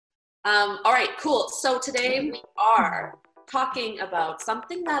All right, cool. So today we are talking about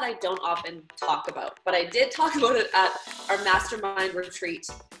something that I don't often talk about, but I did talk about it at our mastermind retreat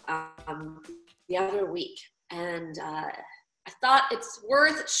the other week. And I thought it's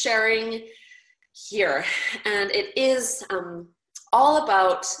worth sharing here. And it is all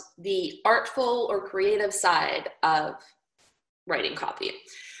about the artful or creative side of writing copy.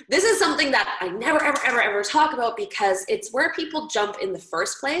 This is something that I never, ever talk about because it's where people jump in the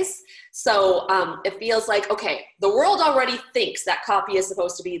first place. So it feels like, okay, the world already thinks that copy is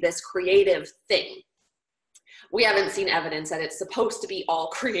supposed to be this creative thing. We haven't seen evidence that it's supposed to be all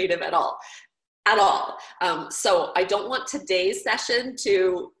creative at all. So I don't want today's session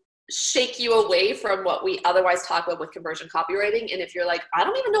to shake you away from what we otherwise talk about with conversion copywriting. And if you're like, I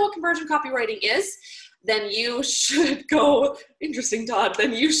don't even know what conversion copywriting is, then you should go, interesting Todd,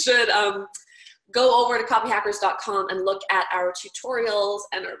 then you should go over to copyhackers.com and look at our tutorials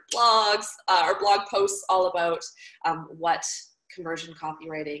and our blogs, our blog posts all about what conversion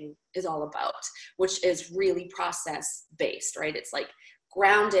copywriting is all about, which is really process-based, right? It's like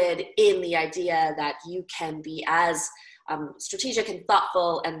grounded in the idea that you can be as strategic and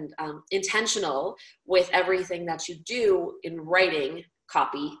thoughtful and intentional with everything that you do in writing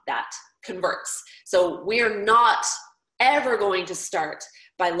copy that converts. So we're not ever going to start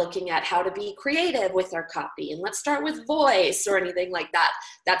by looking at how to be creative with our copy and let's start with voice or anything like that.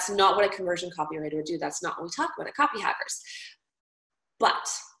 That's not what a conversion copywriter would do. That's not what we talk about at Copyhackers.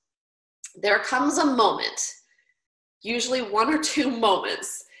 But there comes a moment, usually one or two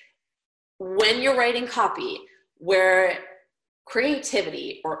moments, when you're writing copy where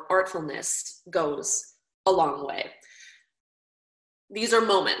creativity or artfulness goes a long way. These are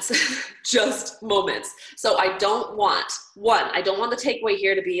moments, just moments. So I don't want the takeaway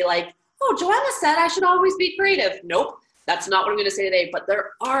here to be like, oh, Joanna said I should always be creative. Nope, that's not what I'm going to say today. But there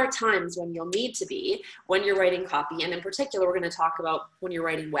are times when you'll need to be when you're writing copy. And in particular, we're going to talk about when you're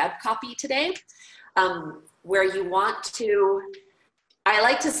writing web copy today, where you want to, I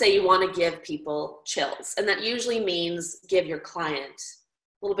like to say you want to give people chills. And that usually means give your client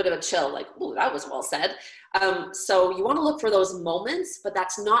a little bit of a chill, like, ooh, that was well said. So you want to look for those moments, but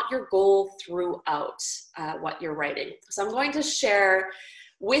that's not your goal throughout what you're writing. So I'm going to share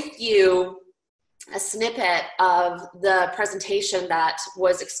with you a snippet of the presentation that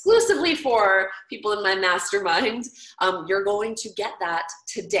was exclusively for people in my mastermind. You're going to get that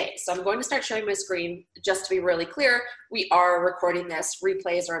today. So I'm going to start sharing my screen. Just to be really clear, we are recording this.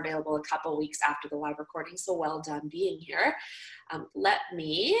 Replays are available a couple weeks after the live recording, so well done being here. Let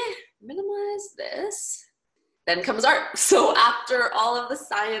me minimize this. Then comes art. So after all of the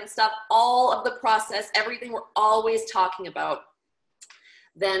science stuff, all of the process, everything we're always talking about,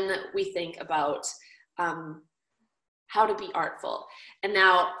 then we think about how to be artful. And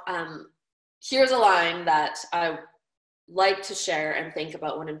now here's a line that I like to share and think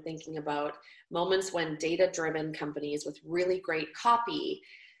about when I'm thinking about moments when data-driven companies with really great copy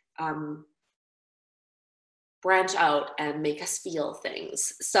branch out and make us feel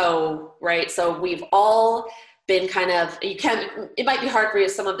things. So, right, so we've all been kind of, it might be hard for you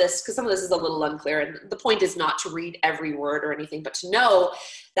some of this, because some of this is a little unclear, and the point is not to read every word or anything, but to know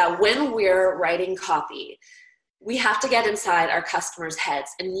that when we're writing copy, we have to get inside our customers' heads,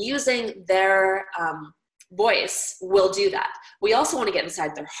 and using their voice will do that. We also want to get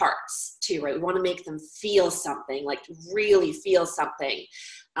inside their hearts too, right? We want to make them feel something, like really feel something.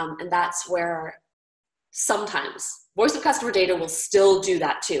 And that's where sometimes voice of customer data will still do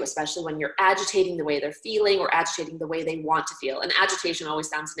that too, especially when you're agitating the way they're feeling or agitating the way they want to feel. And agitation always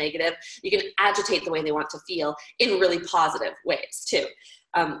sounds negative. You can agitate the way they want to feel in really positive ways too.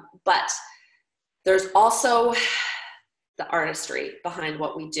 But there's also the artistry behind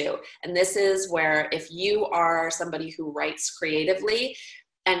what we do. And this is where if you are somebody who writes creatively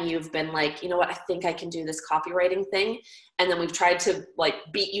and you've been like, you know what, I think I can do this copywriting thing. And then we've tried to like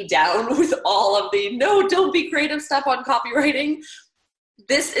beat you down with all of the, no, don't be creative stuff on copywriting.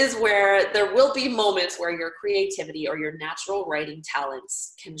 This is where there will be moments where your creativity or your natural writing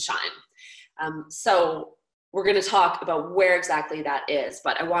talents can shine. So we're going to talk about where exactly that is.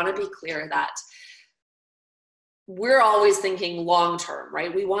 But I want to be clear that we're always thinking long-term,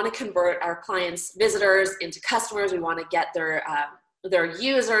 right? We want to convert our clients' visitors into customers. We want to get their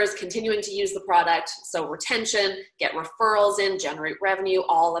users continuing to use the product. So retention, get referrals in, generate revenue,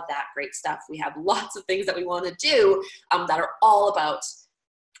 all of that great stuff. We have lots of things that we want to do that are all about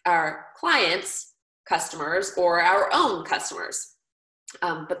our clients, customers, or our own customers.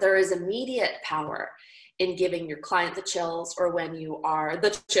 But there is immediate power in giving your client the chills, or when you are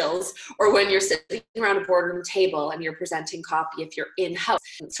the chills, or when you're sitting around a boardroom table and you're presenting copy if you're in-house.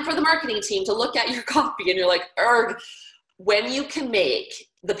 It's for the marketing team to look at your copy and you're like, erg. When you can make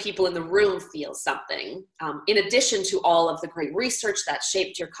the people in the room feel something, in addition to all of the great research that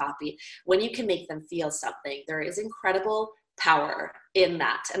shaped your copy, when you can make them feel something, there is incredible power in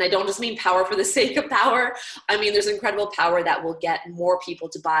that. And I don't just mean power for the sake of power. I mean, there's incredible power that will get more people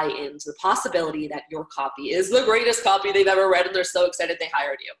to buy into the possibility that your copy is the greatest copy they've ever read and they're so excited they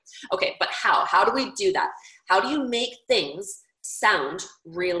hired you. Okay, but how? How do we do that? How do you make things sound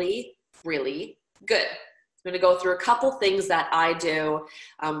really, really good? I'm going to go through a couple things that I do.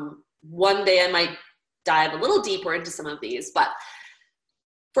 One day I might dive a little deeper into some of these, but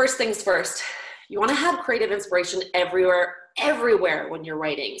first things first, you want to have creative inspiration everywhere when you're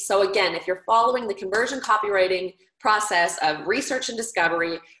writing. So again, if you're following the conversion copywriting process of research and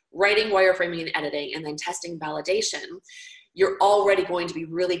discovery, writing, wireframing, and editing, and then testing validation, you're already going to be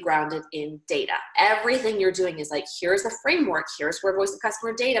really grounded in data. Everything you're doing is like, here's the framework, here's where voice of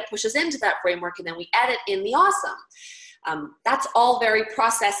customer data pushes into that framework, and then we edit in the awesome. That's all very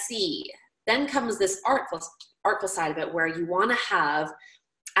processy. Then comes this artful side of it, where you want to have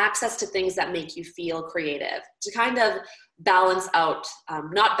access to things that make you feel creative, to kind of balance out,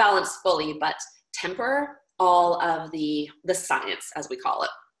 not balance fully, but temper all of the science, as we call it.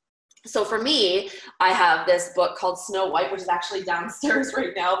 So for me, I have this book called Snow White, which is actually downstairs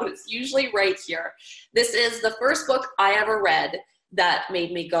right now, but it's usually right here. This is the first book I ever read that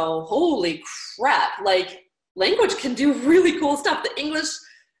made me go, holy crap, like language can do really cool stuff. The English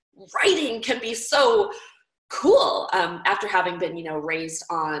writing can be so cool. After having been, raised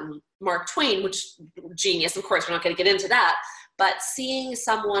on Mark Twain, which genius, of course, we're not going to get into that, but seeing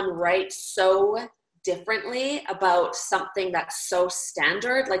someone write so differently about something that's so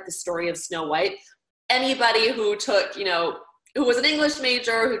standard, like the story of Snow White. Anybody who took, who was an English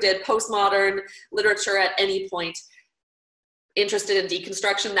major, who did postmodern literature at any point, interested in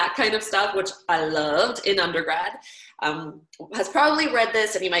deconstruction, that kind of stuff, which I loved in undergrad, has probably read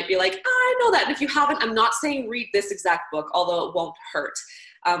this, and you might be like, I know that. And if you haven't, I'm not saying read this exact book, although it won't hurt.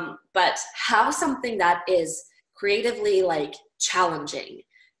 But have something that is creatively like challenging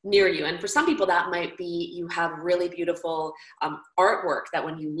near you. And for some people that might be, you have really beautiful artwork that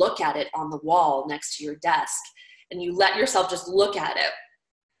when you look at it on the wall next to your desk and you let yourself just look at it,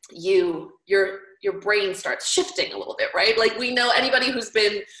 your brain starts shifting a little bit, right? Like, we know anybody who's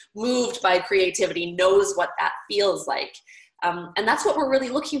been moved by creativity knows what that feels like. And that's what we're really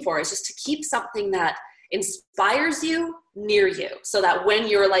looking for, is just to keep something that inspires you near you, so that when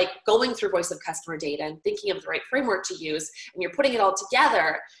you're like going through voice of customer data and thinking of the right framework to use and you're putting it all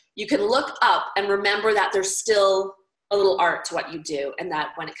together, you can look up and remember that there's still a little art to what you do, and that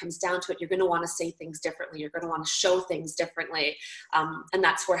when it comes down to it, you're going to want to say things differently, you're going to want to show things differently, and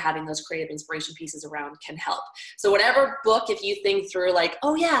that's where having those creative inspiration pieces around can help. So whatever book, if you think through like,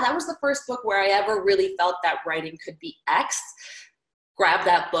 oh yeah, that was the first book where I ever really felt that writing could be X, grab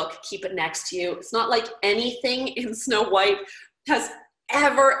that book, keep it next to you. It's not like anything in Snow White has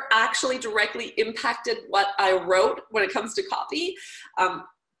ever actually directly impacted what I wrote when it comes to copy,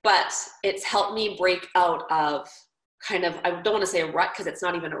 but it's helped me break out of kind of, I don't want to say a rut, because it's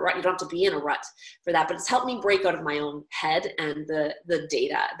not even a rut. You don't have to be in a rut for that, but it's helped me break out of my own head and the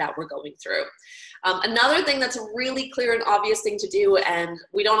data that we're going through. Another thing that's a really clear and obvious thing to do, and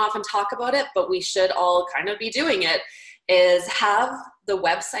we don't often talk about it, but we should all kind of be doing it, is have the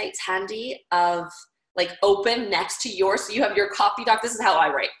websites handy of like open next to yours. So you have your copy doc. This is how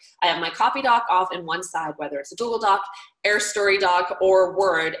I write. I have my copy doc off in one side, whether it's a Google Doc, AirStory Doc, or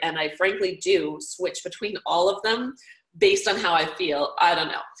Word. And I frankly do switch between all of them based on how I feel. I don't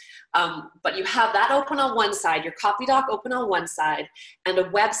know. But you have that open on one side, your copy doc open on one side, and a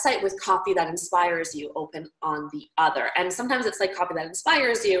website with copy that inspires you open on the other. And sometimes it's like copy that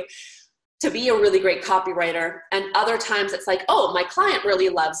inspires you to be a really great copywriter. And other times it's like, oh, my client really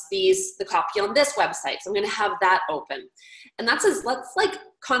loves the copy on this website, so I'm gonna have that open. And that's like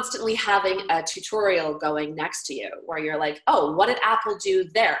constantly having a tutorial going next to you, where you're like, oh, what did Apple do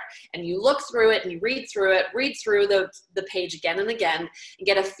there? And you look through it and you read through the page again and again, and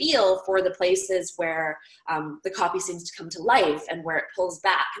get a feel for the places where the copy seems to come to life and where it pulls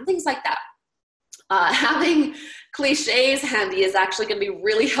back and things like that. Having cliches handy is actually going to be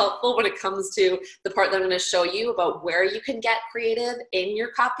really helpful when it comes to the part that I'm going to show you about where you can get creative in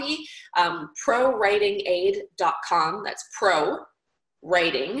your copy. ProWritingAid.com, that's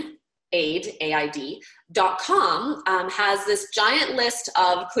ProWritingAid, AID.com, has this giant list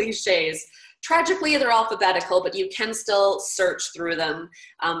of cliches Tragically, they're alphabetical, but you can still search through them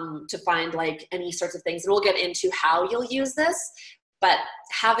to find like any sorts of things. And we'll get into how you'll use this, but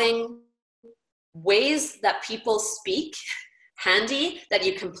having ways that people speak handy that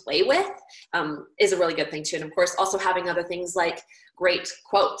you can play with is a really good thing too. And of course, also having other things like great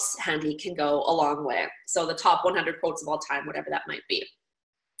quotes handy can go a long way. So the top 100 quotes of all time, whatever that might be.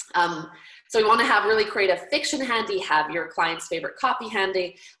 So we want to have really creative fiction handy, have your client's favorite copy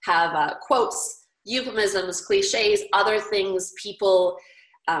handy, have quotes, euphemisms, cliches, other things people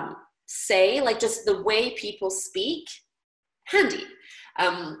say, like just the way people speak handy.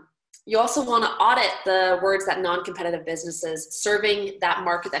 You also want to audit the words that non-competitive businesses serving that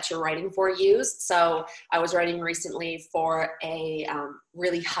market that you're writing for use. So I was writing recently for a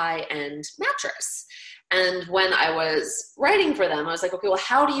really high-end mattress. And when I was writing for them, I was like, okay, well,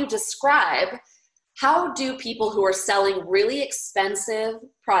 how do people who are selling really expensive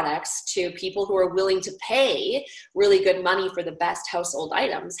products to people who are willing to pay really good money for the best household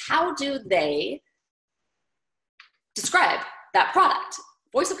items, how do they describe that product?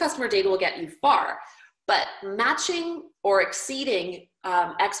 Voice of customer data will get you far, but matching or exceeding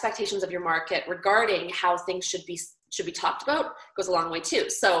expectations of your market regarding how things should be talked about goes a long way too.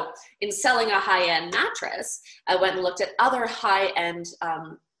 So in selling a high-end mattress, I went and looked at other high-end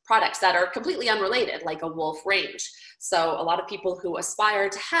products that are completely unrelated, like a Wolf range. So a lot of people who aspire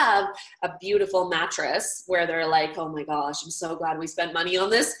to have a beautiful mattress where they're like, oh my gosh, I'm so glad we spent money on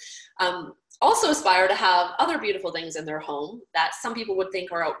this, also aspire to have other beautiful things in their home that some people would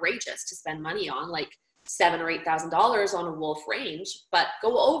think are outrageous to spend money on, like $7,000 or $8,000 on a Wolf range, but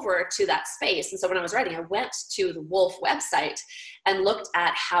go over to that space. And so when I was writing, I went to the Wolf website and looked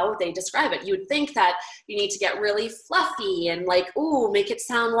at how they describe it. You would think that you need to get really fluffy and like, ooh, make it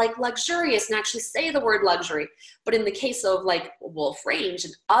sound like luxurious and actually say the word luxury. But in the case of like Wolf range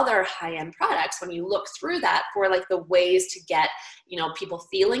and other high-end products, when you look through that for like the ways to get, people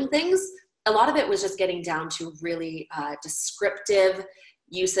feeling things, a lot of it was just getting down to really descriptive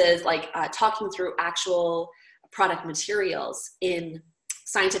uses, like talking through actual product materials in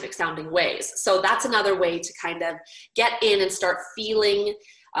scientific sounding ways. So that's another way to kind of get in and start feeling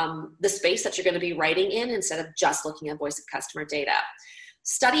the space that you're going to be writing in instead of just looking at voice of customer data.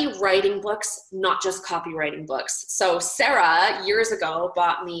 Study writing books, not just copywriting books. So Sarah, years ago,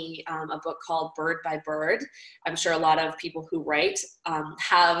 bought me a book called Bird by Bird. I'm sure a lot of people who write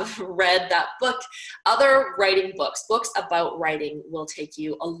have read that book. Other writing books about writing will take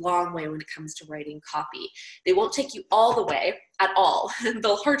you a long way when it comes to writing copy. They won't take you all the way at all.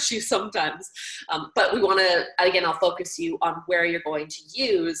 They'll hurt you sometimes. But we want to, again, I'll focus you on where you're going to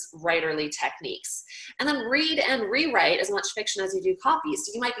use writerly techniques. And then read and rewrite as much fiction as you do copy.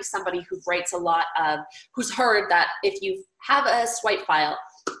 So you might be somebody who writes a lot of, who's heard that if you have a swipe file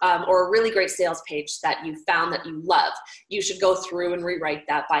or a really great sales page that you found that you love, you should go through and rewrite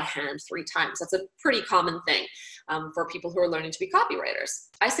that by hand 3 times. That's a pretty common thing for people who are learning to be copywriters.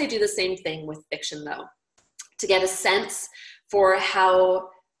 I say do the same thing with fiction though, to get a sense for how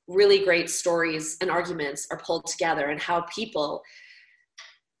really great stories and arguments are pulled together and how people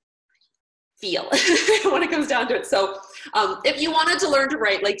feel when it comes down to it. So if you wanted to learn to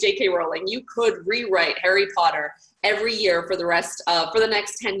write like J.K. Rowling, you could rewrite Harry Potter every year for the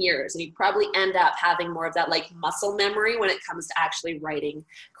next 10 years. And you'd probably end up having more of that like muscle memory when it comes to actually writing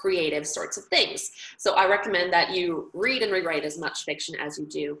creative sorts of things. So I recommend that you read and rewrite as much fiction as you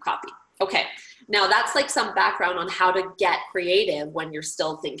do copy. Okay, now that's like some background on how to get creative when you're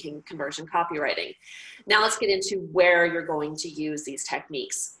still thinking conversion copywriting. Now let's get into where you're going to use these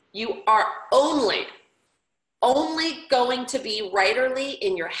techniques. You are only going to be writerly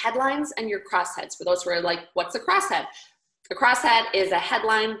in your headlines and your crossheads. For those who are like, what's a crosshead? A crosshead is a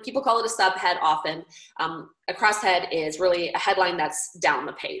headline. People call it a subhead often. A crosshead is really a headline that's down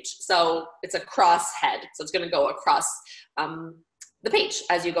the page. So it's a crosshead. So it's going to go across the page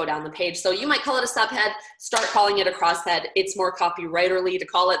as you go down the page. So you might call it a subhead, start calling it a crosshead. It's more copywriterly to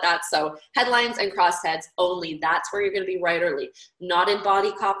call it that. So headlines and crossheads only, that's where you're going to be writerly, not in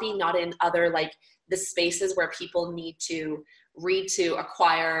body copy, not in other like the spaces where people need to read to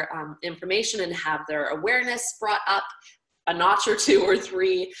acquire information and have their awareness brought up a notch or 2 or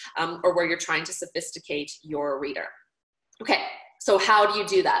 3, or where you're trying to sophisticate your reader. Okay, so how do you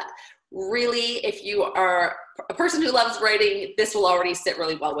do that? Really, if you are a person who loves writing, this will already sit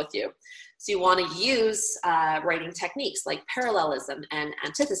really well with you. So you want to use writing techniques like parallelism and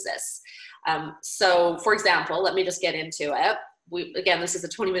antithesis. So for example, let me just get into it. again, this is a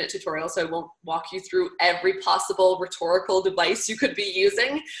 20-minute tutorial, so I won't walk you through every possible rhetorical device you could be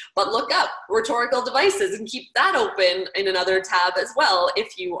using, but look up rhetorical devices and keep that open in another tab as well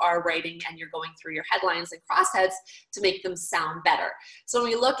if you are writing and you're going through your headlines and crossheads to make them sound better. So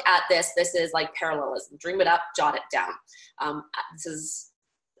when we look at this, this is like parallelism. Dream it up, jot it down. This is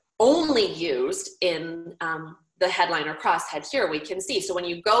only used in the headline or crosshead here we can see. So when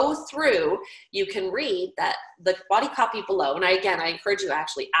you go through, you can read that the body copy below, and I encourage you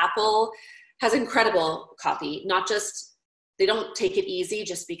actually, Apple has incredible copy, not just, they don't take it easy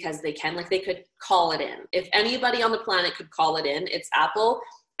just because they can, like they could call it in. If anybody on the planet could call it in, it's Apple,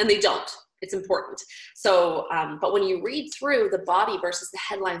 and they don't. It's important. So, but when you read through the body versus the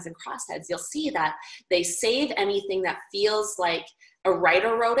headlines and crossheads, you'll see that they save anything that feels like a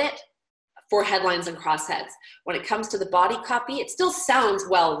writer wrote it for headlines and crossheads. When it comes to the body copy, it still sounds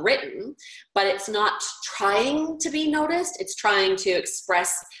well written, but it's not trying to be noticed. It's trying to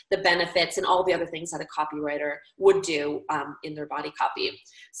express the benefits and all the other things that a copywriter would do in their body copy.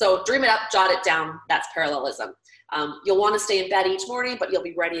 So dream it up, jot it down. That's parallelism. You'll want to stay in bed each morning, but you'll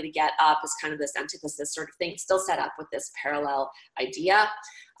be ready to get up as kind of this antithesis sort of thing, still set up with this parallel idea.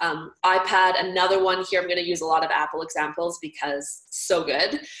 iPad, another one here. I'm going to use a lot of Apple examples because so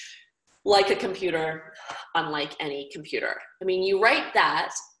good. Like a computer, unlike any computer. I mean, you write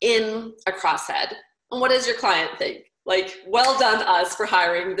that in a crosshead, and what does your client think? Like, well done us for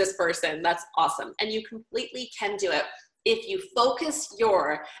hiring this person. That's awesome. And you completely can do it. If you focus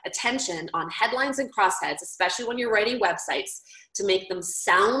your attention on headlines and crossheads, especially when you're writing websites, to make them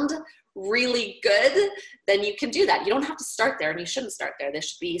sound really good, then you can do that. You don't have to start there, and you shouldn't start there. This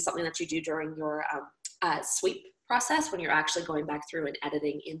should be something that you do during your sweep process when you're actually going back through and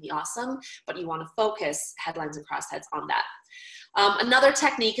editing in the awesome, but you want to focus headlines and crossheads on that. Another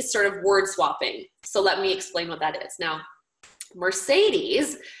technique is sort of word swapping. So let me explain what that is. Now,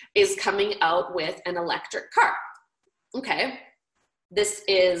 Mercedes is coming out with an electric car. Okay, this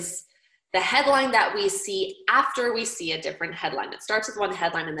is the headline that we see after we see a different headline. It starts with one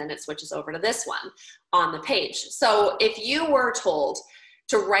headline and then it switches over to this one on the page. So if you were told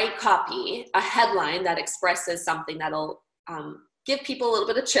to write copy, a headline that expresses something that'll give people a little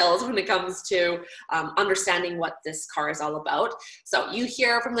bit of chills when it comes to understanding what this car is all about. So you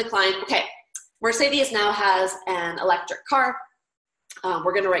hear from the client, okay, Mercedes now has an electric car.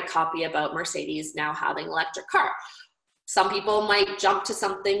 We're going to write copy about Mercedes now having an electric car. Some people might jump to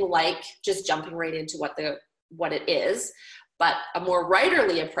something like just jumping right into what it is. But a more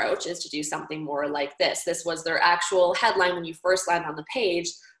writerly approach is to do something more like this. This was their actual headline when you first land on the page,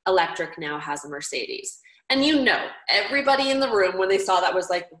 electric now has a Mercedes. And you know, everybody in the room when they saw that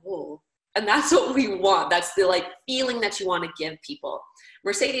was like, whoa. And that's what we want. That's the like feeling that you want to give people.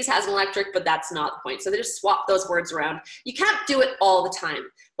 Mercedes has an electric, but that's not the point. So they just swap those words around. You can't do it all the time.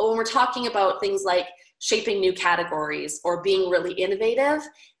 But when we're talking about things like shaping new categories or being really innovative,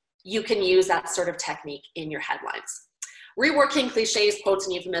 you can use that sort of technique in your headlines. Reworking cliches, quotes,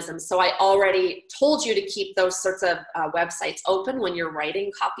 and euphemisms. So I already told you to keep those sorts of websites open when you're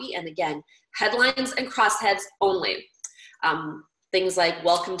writing copy. And again, headlines and crossheads only. Things like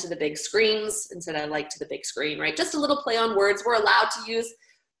welcome to the big screens instead of like to the big screen, right? Just a little play on words. We're allowed to use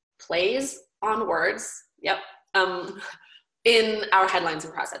plays on words, yep, in our headlines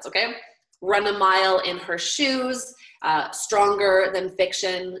and crossheads, okay? Run a mile in her shoes, stronger than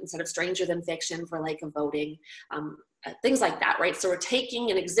fiction instead of stranger than fiction for like a voting. Things like that, right? So we're taking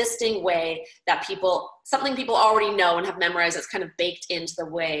an existing way that something people already know and have memorized that's kind of baked into the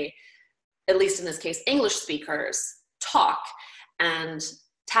way, at least in this case, English speakers talk, and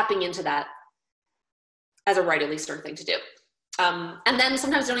tapping into that as a writerly sort of thing to do. And then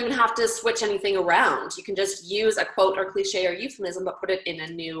sometimes you don't even have to switch anything around. You can just use a quote or cliche or euphemism, but put it in a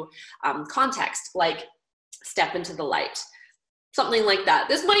new context, like step into the light, something like that.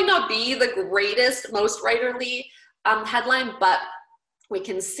 This might not be the greatest, most writerly headline, but we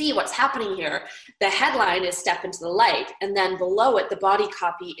can see what's happening here. The headline is step into the light, and then below it, the body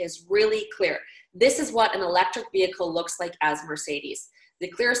copy is really clear. This is what an electric vehicle looks like as Mercedes. The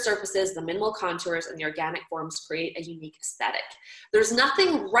clear surfaces, the minimal contours, and the organic forms create a unique aesthetic. There's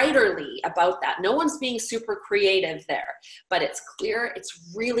nothing writerly about that. No one's being super creative there, but it's clear,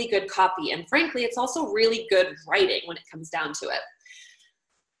 it's really good copy, and frankly, it's also really good writing when it comes down to it.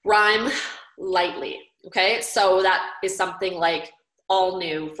 Rhyme lightly. Okay, so that is something like all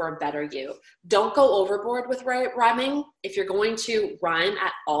new for a better you. Don't go overboard with rhyming. If you're going to rhyme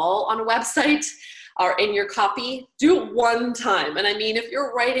at all on a website or in your copy, do it one time. And I mean, if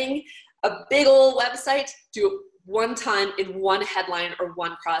you're writing a big old website, do it one time in one headline or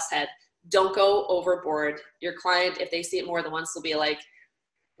one crosshead. don't go overboard. Your client, if they see it more than once, will be like,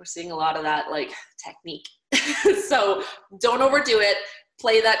 we're seeing a lot of that like technique. So don't overdo it.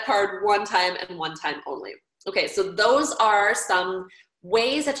 Play that card one time and one time only. Okay, so those are some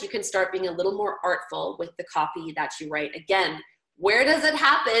ways that you can start being a little more artful with the copy that you write. Again, where does it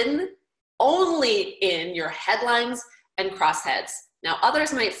happen? Only in your headlines and crossheads. Now,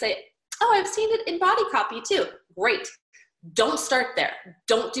 others might say, oh, I've seen it in body copy too. Great. Don't start there.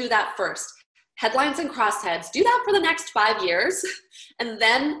 Don't do that first. Headlines and crossheads, do that for the next 5 years. And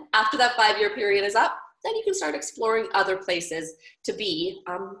then after that 5-year period is up, then you can start exploring other places to be,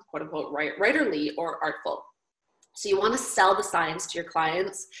 quote unquote, writerly or artful. So you want to sell the science to your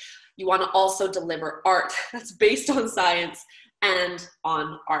clients. You want to also deliver art that's based on science and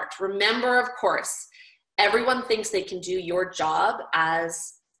on art. Remember, of course, everyone thinks they can do your job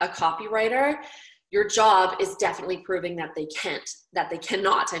as a copywriter. Your job is definitely proving that they can't, that they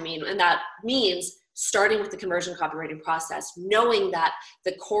cannot. And that means starting with the conversion copywriting process, knowing that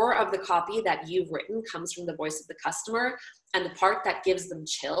the core of the copy that you've written comes from the voice of the customer, and the part that gives them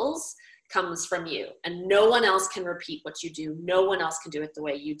chills comes from you. And no one else can repeat what you do. No one else can do it the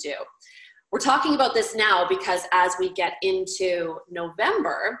way you do. We're talking about this now because as we get into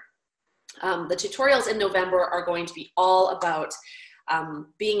November, the tutorials in November are going to be all about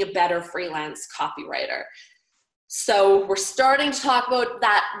being a better freelance copywriter. So we're starting to talk about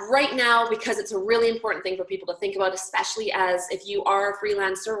that right now because it's a really important thing for people to think about, especially as if you are a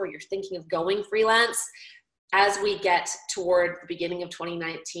freelancer or you're thinking of going freelance. As we get toward the beginning of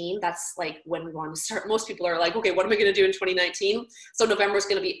 2019, that's like when we want to start. Most people are like, okay, what am I going to do in 2019? So November is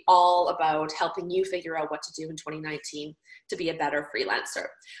going to be all about helping you figure out what to do in 2019 to be a better freelancer.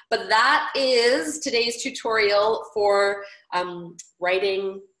 But that is today's tutorial for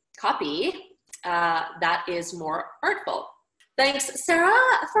writing copy that is more artful. Thanks, Sarah,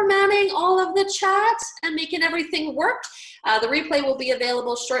 for manning all of the chat and making everything work. The replay will be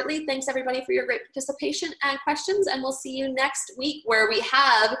available shortly. Thanks, everybody, for your great participation and questions. And we'll see you next week where we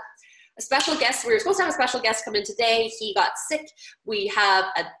have a special guest. We were supposed to have a special guest come in today. He got sick. We have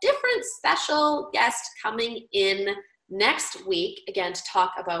a different special guest coming in next week, again, to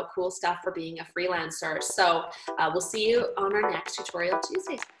talk about cool stuff for being a freelancer. So we'll see you on our next tutorial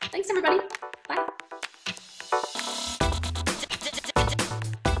Tuesday. Thanks, everybody. Bye.